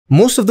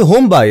Most of the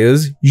home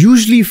buyers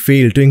usually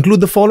fail to include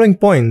the following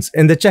points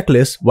in their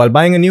checklist while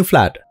buying a new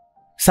flat.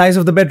 Size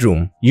of the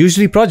bedroom.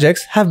 Usually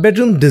projects have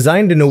bedrooms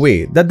designed in a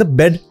way that the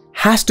bed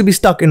has to be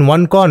stuck in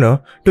one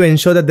corner to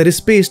ensure that there is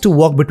space to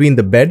walk between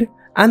the bed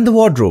and the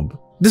wardrobe.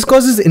 This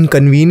causes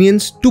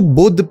inconvenience to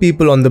both the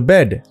people on the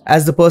bed,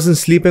 as the person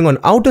sleeping on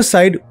outer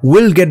side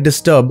will get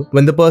disturbed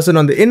when the person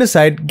on the inner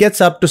side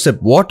gets up to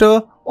sip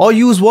water or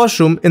use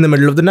washroom in the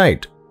middle of the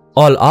night.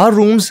 All our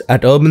rooms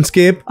at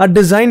Urbanscape are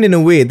designed in a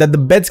way that the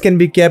beds can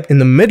be kept in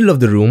the middle of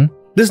the room.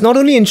 This not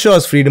only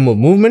ensures freedom of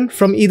movement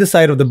from either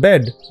side of the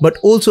bed, but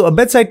also a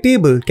bedside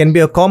table can be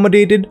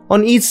accommodated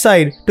on each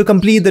side to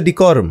complete the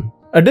decorum.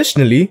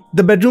 Additionally,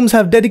 the bedrooms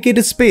have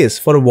dedicated space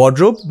for a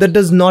wardrobe that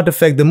does not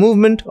affect the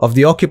movement of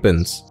the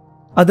occupants.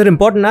 Other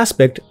important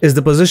aspect is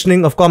the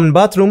positioning of common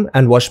bathroom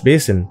and wash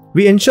basin.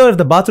 We ensure if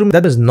the bathroom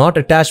that is not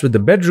attached with the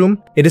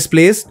bedroom, it is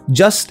placed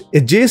just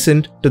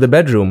adjacent to the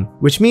bedroom,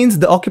 which means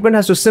the occupant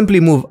has to simply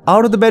move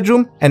out of the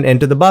bedroom and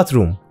enter the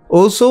bathroom.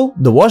 Also,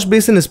 the wash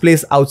basin is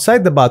placed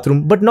outside the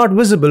bathroom but not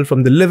visible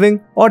from the living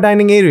or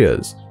dining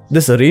areas.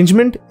 This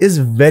arrangement is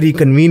very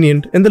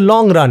convenient in the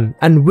long run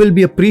and will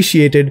be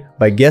appreciated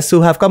by guests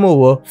who have come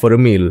over for a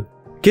meal.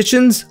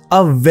 Kitchens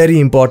are very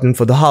important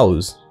for the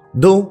house,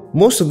 though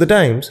most of the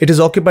times it is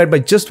occupied by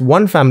just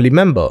one family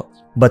member,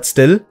 but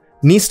still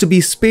needs to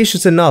be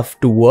spacious enough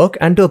to work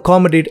and to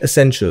accommodate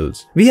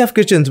essentials. We have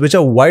kitchens which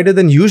are wider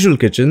than usual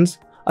kitchens,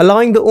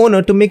 allowing the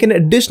owner to make an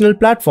additional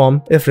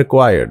platform if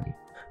required.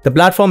 The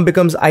platform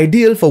becomes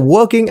ideal for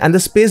working, and the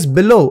space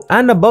below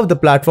and above the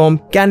platform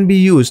can be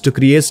used to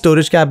create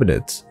storage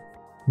cabinets.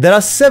 There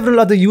are several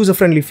other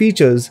user-friendly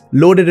features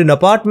loaded in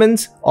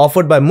apartments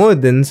offered by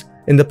Mohidins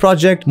in the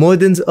project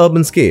Mohidin's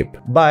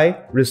Urbanscape by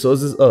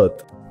Resources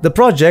Earth. The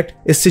project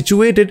is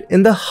situated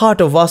in the heart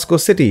of Vasco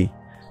city,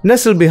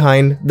 nestled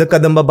behind the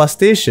Kadamba bus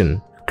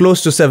station,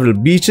 close to several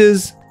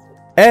beaches,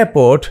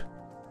 airport,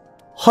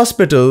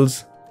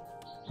 hospitals,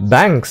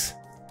 banks,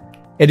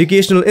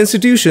 educational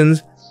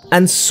institutions,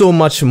 and so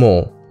much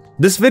more.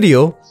 This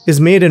video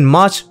is made in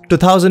March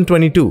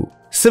 2022.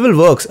 Civil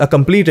works are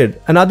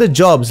completed and other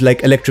jobs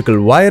like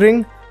electrical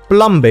wiring,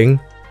 plumbing,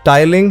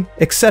 tiling,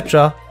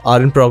 etc.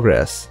 are in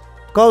progress.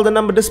 Call the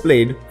number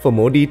displayed for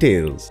more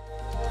details.